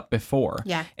being lit up before.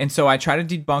 Yeah. And so I tried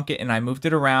to debunk it, and I moved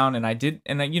it around, and I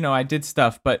did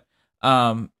stuff, but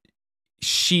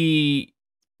she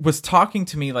was talking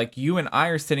to me like you and I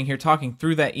are sitting here talking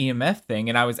through that EMF thing,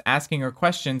 and I was asking her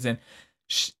questions, and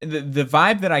the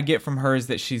vibe that I get from her is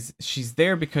that she's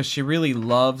there because she really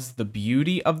loves the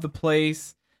beauty of the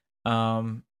place.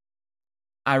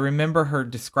 I remember her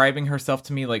describing herself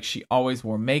to me like she always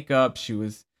wore makeup. She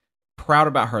was proud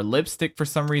about her lipstick for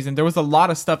some reason. There was a lot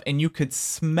of stuff, and you could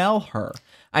smell her.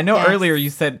 I know earlier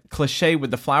you said cliche with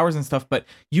the flowers and stuff, but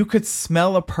you could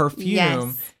smell a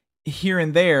perfume here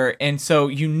and there. And so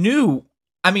you knew,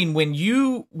 I mean, when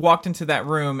you walked into that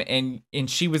room and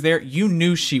she was there, you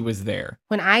knew she was there.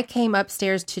 When I came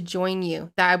upstairs to join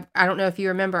you, I don't know if you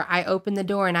remember, I opened the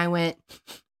door and I went,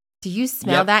 "Do you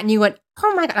smell that?" And you went,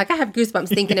 "Oh my God." Like, I have goosebumps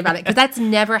thinking about it, because that's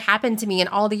never happened to me in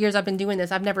all the years I've been doing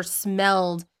this. I've never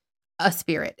smelled a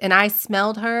spirit, and I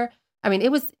smelled her. I mean,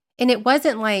 it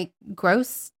wasn't like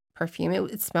gross perfume.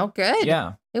 It smelled good.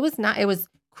 Yeah. It was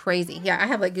crazy. Yeah. I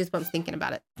have like goosebumps thinking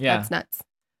about it. Yeah. That's nuts.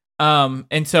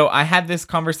 And so I had this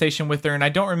conversation with her, and I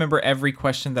don't remember every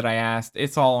question that I asked.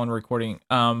 It's all on recording.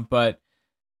 And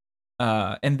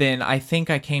then I think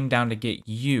I came down to get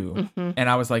you, and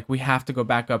I was like, we have to go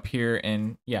back up here.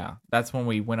 And yeah, that's when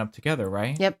we went up together,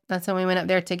 right? Yep. That's when we went up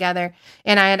there together.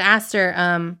 And I had asked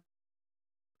her,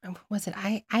 was it,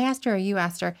 I asked her or you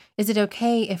asked her, is it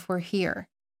okay if we're here?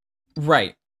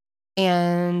 Right.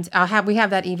 And we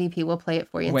have that EVP. We'll play it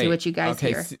for you and see what you guys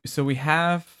hear. So we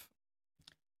have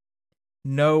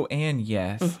no and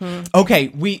yes.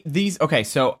 Okay.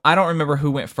 So I don't remember who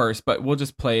went first, but we'll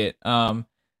just play it.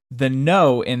 The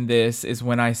no in this is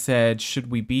when I said, should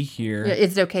we be here? Yeah,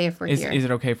 is it okay if we're here? Is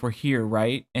it okay if we're here,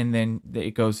 right? And then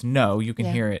it goes, no, you can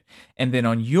hear it. And then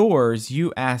on yours,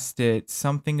 you asked it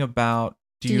something about,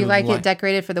 do you like it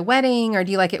decorated for the wedding, or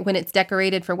do you like it when it's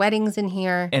decorated for weddings in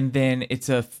here? And then it's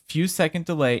a few second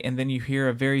delay, and then you hear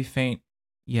a very faint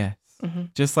yes.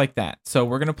 Just like that. So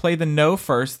we're going to play the no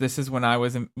first. This is when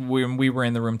when we were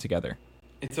in the room together.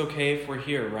 It's okay if we're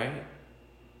here, right?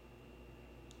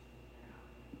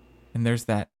 And there's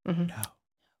that Mhm. no.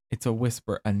 It's a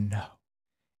whisper, a no.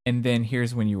 And then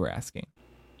here's when you were asking.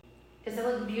 Does it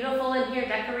look beautiful in here,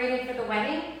 decorated for the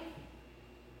wedding?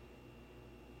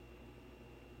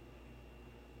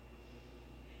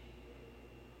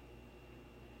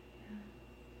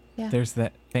 Yeah. There's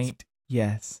that faint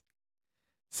yes.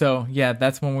 So yeah,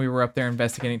 that's when we were up there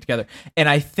investigating together. And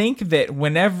I think that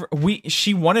whenever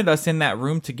she wanted us in that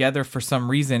room together for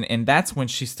some reason, and that's when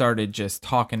she started just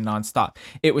talking nonstop.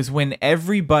 It was when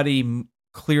everybody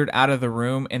cleared out of the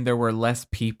room and there were less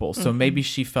people. So maybe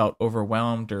she felt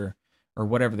overwhelmed or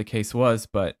whatever the case was,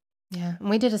 but Yeah, and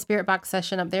we did a spirit box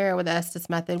session up there with the Estes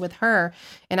method with her.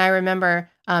 And I remember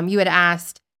you had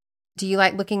asked, do you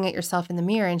like looking at yourself in the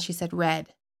mirror? And she said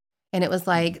red. And it was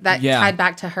like that tied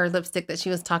back to her lipstick that she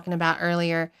was talking about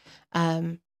earlier.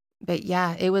 But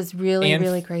yeah, it was really,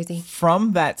 really crazy.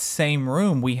 From that same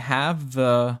room, we have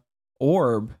the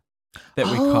orb that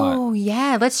we caught. Oh,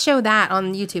 yeah. Let's show that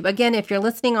on YouTube. Again, if you're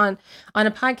listening on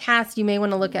a podcast, you may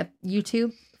want to look at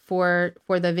YouTube for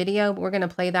the video. But we're going to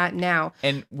play that now.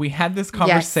 And we had this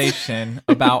conversation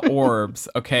about orbs,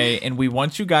 okay? And we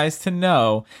want you guys to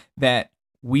know that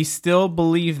we still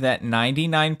believe that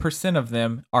 99% of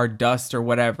them are dust or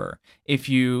whatever. If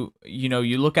you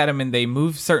look at them and they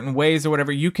move certain ways or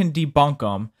whatever, you can debunk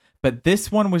them. But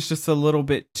this one was just a little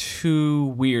bit too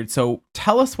weird. So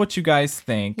tell us what you guys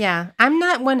think. Yeah, I'm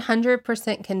not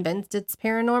 100% convinced it's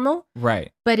paranormal.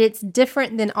 Right. But it's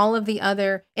different than all of the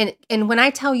other. And when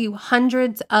I tell you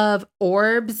hundreds of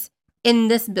orbs in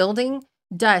this building,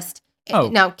 dust. Oh.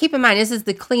 Now, keep in mind, this is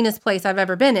the cleanest place I've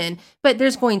ever been in, but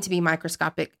there's going to be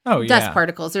microscopic dust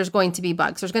particles. There's going to be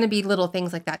bugs. There's going to be little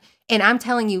things like that. And I'm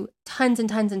telling you, tons and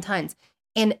tons and tons.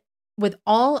 And with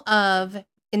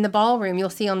in the ballroom, you'll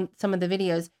see on some of the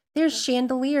videos, there's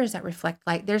chandeliers that reflect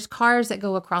light. There's cars that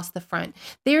go across the front.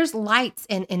 There's lights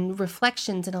and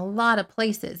reflections in a lot of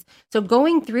places. So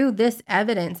going through this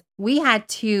evidence, we had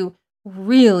to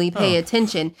really pay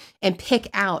attention and pick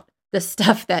out the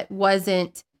stuff that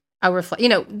wasn't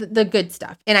the good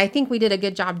stuff. And I think we did a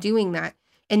good job doing that.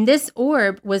 And this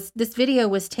video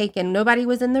was taken. Nobody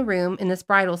was in the room in this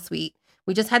bridal suite.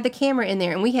 We just had the camera in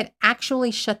there and we had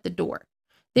actually shut the door.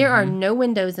 There are no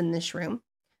windows in this room.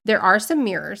 There are some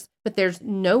mirrors, but there's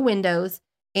no windows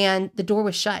and the door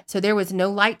was shut. So there was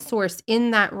no light source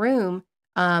in that room.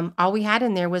 All we had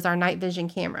in there was our night vision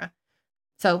camera.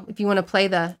 So if you want to play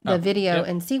the video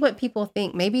and see what people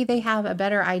think, maybe they have a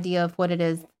better idea of what it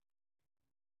is.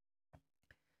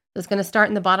 It's going to start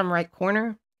in the bottom right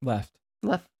corner. Left.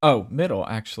 Oh, middle,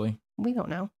 actually. We don't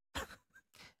know.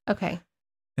 Okay.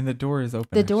 And the door is open.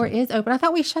 The door is open. I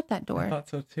thought we shut that door. I thought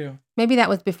so too. Maybe that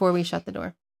was before we shut the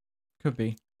door. Could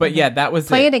be. But yeah, that was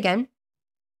Play it again.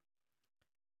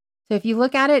 So if you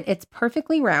look at it, it's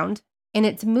perfectly round and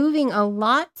it's moving a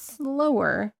lot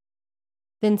slower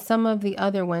than some of the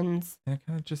other ones. And it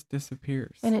kind of just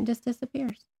disappears.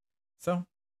 So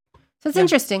it's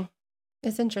interesting.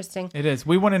 It's interesting. It is.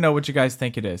 We want to know what you guys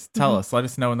think it is. Tell us. Let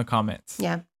us know in the comments.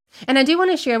 Yeah. And I do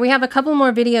want to share, we have a couple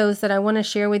more videos that I want to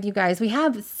share with you guys. We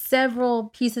have several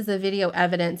pieces of video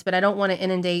evidence, but I don't want to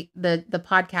inundate the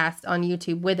podcast on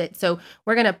YouTube with it. So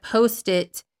we're going to post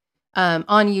it on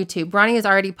YouTube. Ronnie has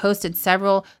already posted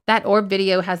several. That orb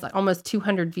video has like almost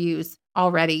 200 views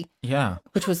already. Yeah.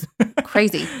 Which was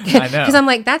crazy. I know. Because I'm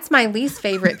like, that's my least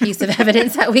favorite piece of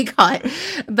evidence that we got.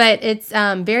 But it's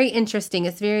very interesting.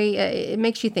 It's very, it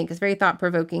makes you think. It's very thought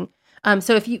provoking.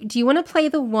 So do you want to play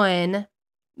the one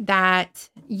that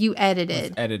you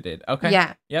edited? Okay.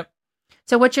 Yeah. Yep.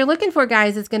 So what you're looking for,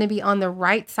 guys, is going to be on the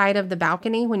right side of the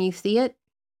balcony when you see it.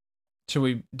 Should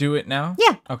we do it now?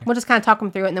 Yeah. Okay. We'll just kind of talk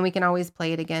them through it and then we can always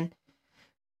play it again.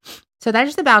 So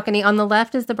that's the balcony. On the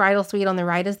left is the bridal suite. On the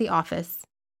right is the office.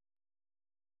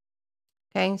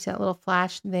 Okay. So that little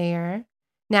flash there.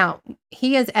 Now,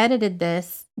 he has edited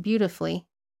this beautifully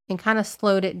and kind of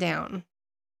slowed it down.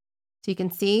 So you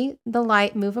can see the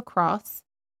light move across.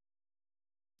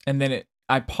 And then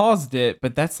I paused it,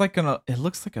 but that's like it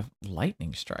looks like a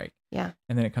lightning strike. Yeah.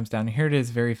 And then it comes down. Here it is,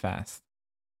 very fast.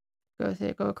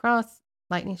 Go across.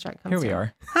 Lightning strike comes Here we down.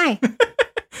 are. Hi.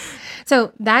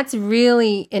 So that's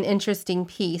really an interesting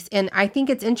piece. And I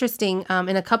think it's interesting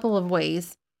in a couple of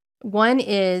ways. One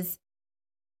is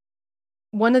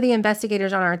one of the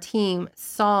investigators on our team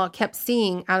kept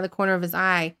seeing out of the corner of his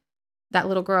eye that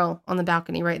little girl on the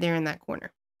balcony right there in that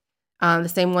corner. The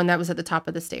same one that was at the top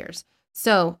of the stairs.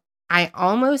 So I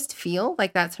almost feel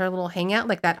like that's her little hangout,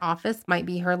 like that office might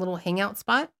be her little hangout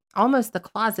spot. Almost the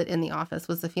closet in the office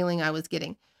was the feeling I was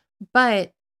getting.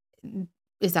 But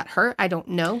is that her? I don't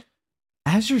know.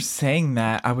 As you're saying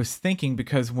that, I was thinking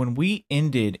because when we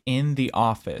ended in the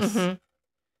office,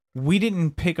 we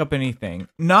didn't pick up anything.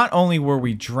 Not only were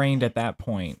we drained at that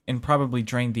point and probably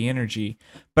drained the energy,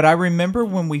 but I remember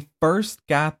when we first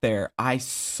got there, I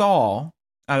saw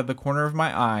out of the corner of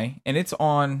my eye, and it's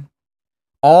on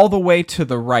all the way to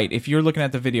the right. If you're looking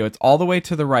at the video, it's all the way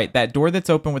to the right. That door that's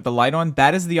open with the light on,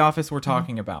 that is the office we're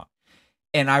talking about.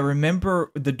 And I remember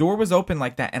the door was open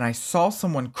like that, and I saw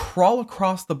someone crawl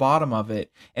across the bottom of it,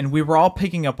 and we were all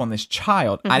picking up on this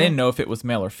child. I didn't know if it was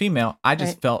male or female. I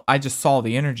just I just saw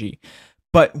the energy.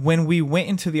 But when we went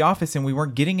into the office and we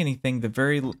weren't getting anything the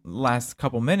very last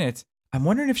couple minutes, I'm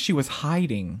wondering if she was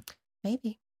hiding.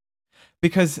 Maybe.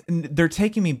 Because they're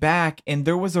taking me back, and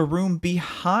there was a room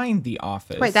behind the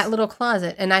office. Right, that little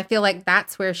closet. And I feel like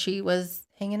that's where she was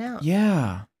hanging out.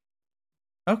 Yeah.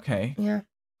 Okay. Yeah.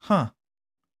 Huh.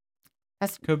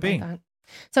 That's could be.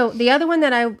 So the other one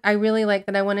that I really like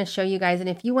that I want to show you guys, and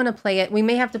if you want to play it, we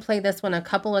may have to play this one a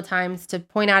couple of times to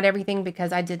point out everything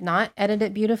because I did not edit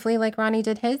it beautifully like Ronnie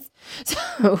did his.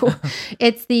 So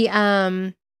it's the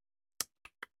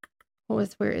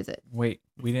where is it? Wait,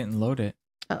 we didn't load it.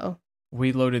 Uh-oh.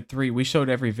 We loaded 3. We showed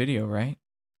every video, right?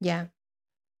 Yeah.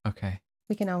 Okay.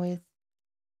 We can always.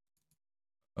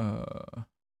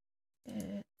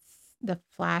 It's the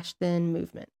flash then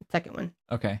movement. Second one.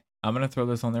 Okay. I'm going to throw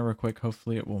this on there real quick.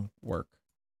 Hopefully it will work.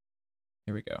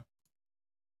 Here we go.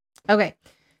 Okay.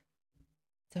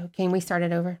 So can we start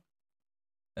it over?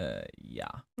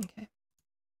 Yeah. Okay.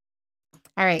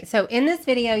 All right. So in this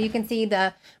video, you can see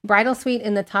the bridal suite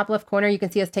in the top left corner. You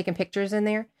can see us taking pictures in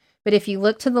there. But if you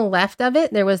look to the left of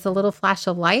it, there was a little flash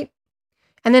of light.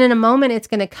 And then in a moment, it's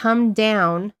going to come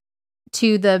down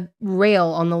to the rail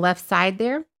on the left side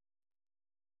there.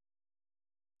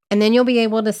 And then you'll be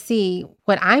able to see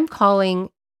what I'm calling,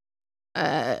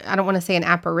 I don't want to say an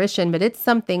apparition, but it's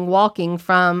something walking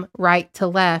from right to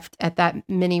left at that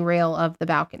mini rail of the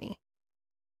balcony.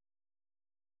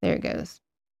 There it goes.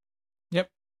 Yep.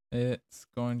 It's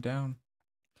going down.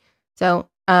 So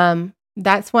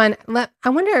that's one. I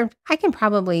wonder, I can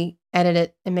probably edit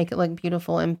it and make it look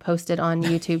beautiful and post it on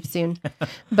YouTube soon.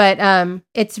 But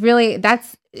it's really,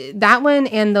 that one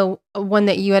and the one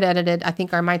that you had edited, I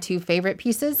think are my 2 favorite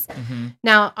pieces. Mm-hmm.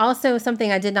 Now, also something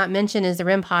I did not mention is the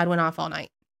REM pod went off all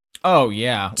night. Oh,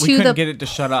 yeah. We couldn't get it to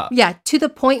shut up. Yeah, to the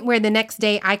point where the next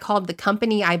day I called the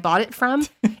company I bought it from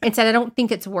and said, I don't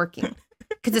think it's working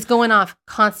because it's going off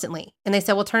constantly. And they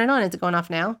said, well, turn it on. Is it going off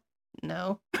now?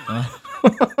 No. I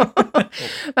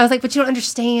was like, but you don't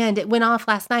understand. It went off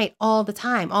last night all the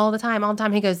time.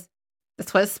 He goes,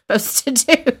 that's what it's supposed to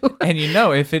do. And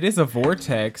if it is a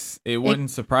vortex, it wouldn't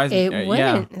surprise me. It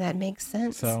wouldn't. Yeah. That makes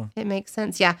sense. So it makes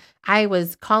sense. Yeah. I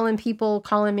was calling people,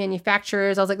 calling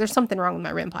manufacturers. I was like, there's something wrong with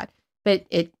my REM pod. But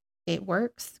it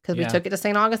works because we took it to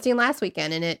St. Augustine last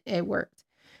weekend and it worked.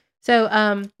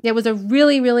 So it was a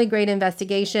really, really great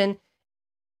investigation.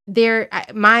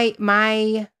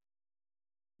 My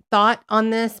thought on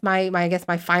this, I guess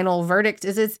my final verdict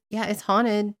is it's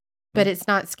haunted, but it's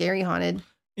not scary haunted.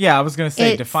 Yeah, I was going to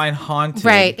say, define haunted.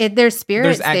 Right. There's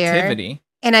spirits there's activity. there.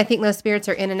 And I think those spirits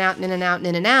are in and out and in and out and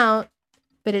in and out,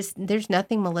 but there's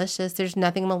nothing malicious. There's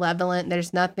nothing malevolent.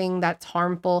 There's nothing that's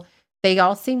harmful. They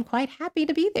all seem quite happy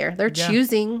to be there. They're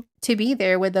choosing to be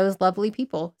there with those lovely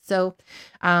people. So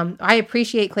I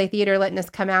appreciate Clay Theater letting us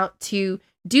come out to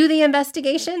do the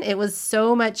investigation. It was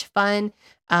so much fun.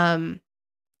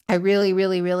 I really,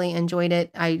 really, really enjoyed it.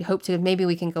 I hope maybe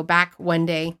we can go back one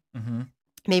day. Mm-hmm.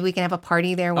 Maybe we can have a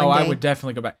party there one day. I would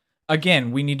definitely go back.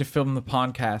 Again, we need to film the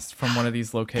podcast from one of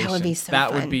these locations. That would be so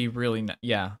That fun. would be really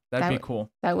that'd be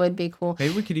cool. That would be cool.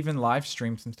 Maybe we could even live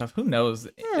stream some stuff. Who knows?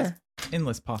 Yeah.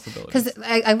 Endless possibilities. Because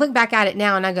I look back at it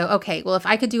now and I go, okay, well, if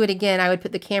I could do it again, I would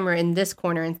put the camera in this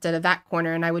corner instead of that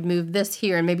corner, and I would move this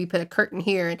here and maybe put a curtain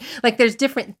here. And like, there's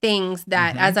different things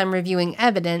that as I'm reviewing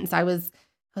evidence, I was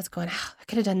going, I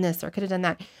could have done this or I could have done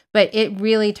that. But it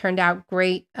really turned out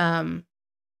great.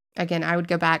 Again, I would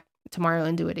go back tomorrow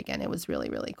and do it again. It was really,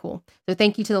 really cool. So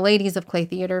thank you to the ladies of Clay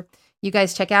Theater. You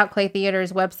guys check out Clay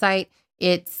Theater's website.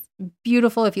 It's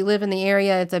beautiful. If you live in the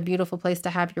area, it's a beautiful place to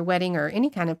have your wedding or any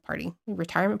kind of party,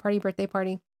 retirement party, birthday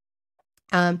party.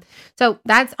 So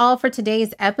that's all for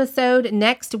today's episode.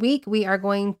 Next week, we are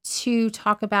going to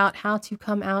talk about how to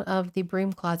come out of the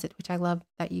broom closet, which I love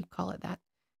that you call it that.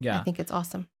 Yeah. I think it's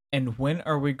awesome. And when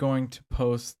are we going to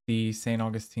post the St.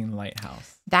 Augustine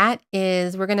Lighthouse?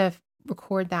 We're going to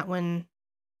record that one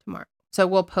tomorrow. So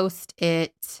we'll post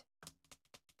it.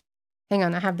 Hang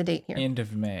on, I have the date here. End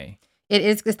of May.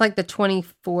 It's like the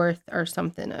 24th or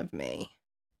something of May.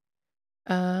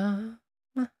 It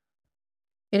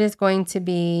is going to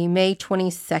be May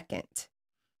 22nd.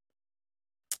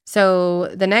 So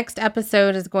the next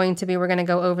episode is going to be, we're going to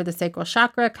go over the sacral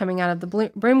chakra, coming out of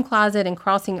the broom closet and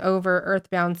crossing over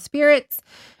earthbound spirits.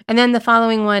 And then the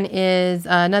following one is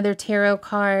another tarot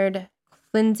card,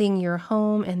 cleansing your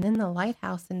home, and then the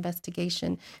lighthouse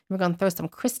investigation. We're going to throw some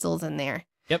crystals in there.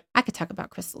 Yep. I could talk about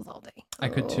crystals all day. I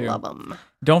could too. Love them.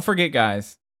 Don't forget,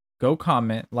 guys, go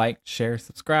comment, like, share,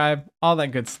 subscribe, all that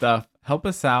good stuff. Help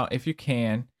us out if you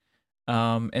can.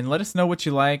 And let us know what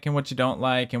you like and what you don't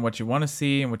like and what you want to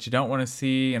see and what you don't want to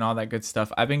see and all that good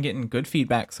stuff. I've been getting good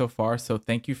feedback so far, so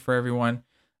thank you for everyone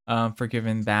for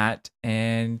giving that.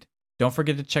 And don't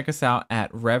forget to check us out at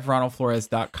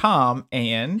RevRonaldFlores.com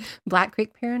and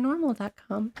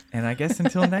BlackCreekParanormal.com. And I guess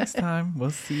until next time,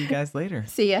 we'll see you guys later.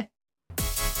 See ya.